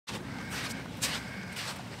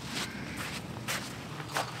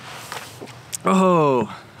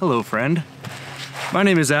Oh, hello friend. My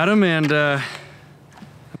name is Adam and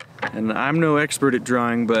I'm no expert at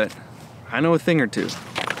drawing, but I know a thing or two.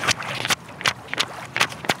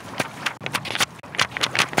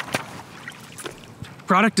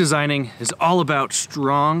 Product designing is all about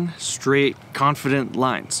strong, straight, confident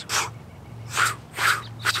lines.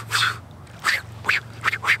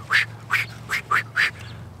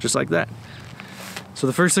 Just like that. So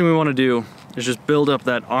the first thing we want to do is just build up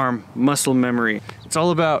that arm muscle memory. It's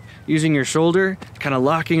all about using your shoulder, kind of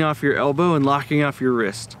locking off your elbow and locking off your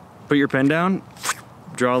wrist. Put your pen down,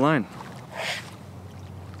 draw a line.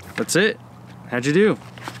 That's it. How'd you do?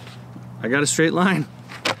 I got a straight line.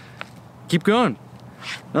 Keep going.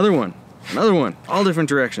 Another one, all different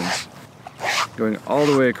directions. Going all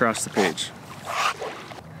the way across the page.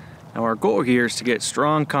 Now our goal here is to get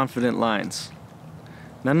strong, confident lines.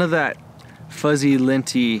 None of that fuzzy,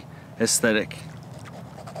 linty aesthetic.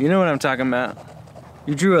 You know what I'm talking about.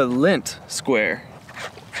 You drew a lint square.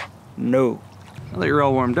 No. Now that you're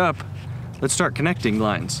all warmed up, let's start connecting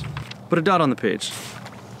lines. Put a dot on the page.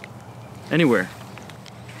 Anywhere.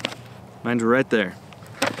 Mine's right there.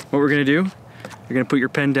 What we're gonna do, you're gonna put your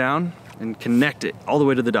pen down and connect it all the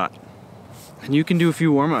way to the dot. And you can do a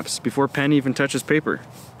few warm-ups before pen even touches paper.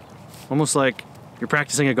 Almost like you're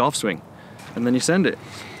practicing a golf swing. And then you send it.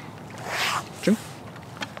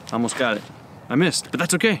 Almost got it. I missed, but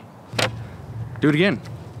that's okay. Do it again.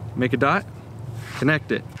 Make a dot,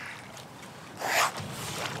 connect it.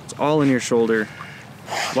 It's all in your shoulder.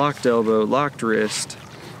 Locked elbow, locked wrist.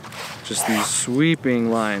 Just these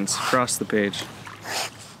sweeping lines across the page.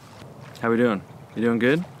 How we doing? You doing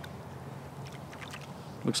good?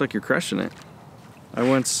 Looks like you're crushing it. I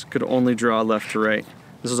once could only draw left to right.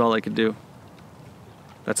 This is all I could do.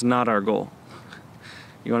 That's not our goal.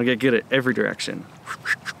 You want to get good at every direction.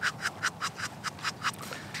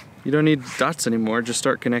 You don't need dots anymore, just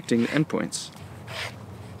start connecting endpoints.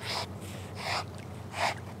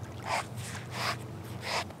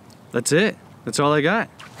 That's it. That's all I got.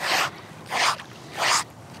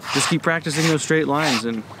 Just keep practicing those straight lines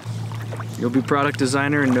and you'll be product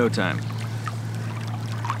designer in no time.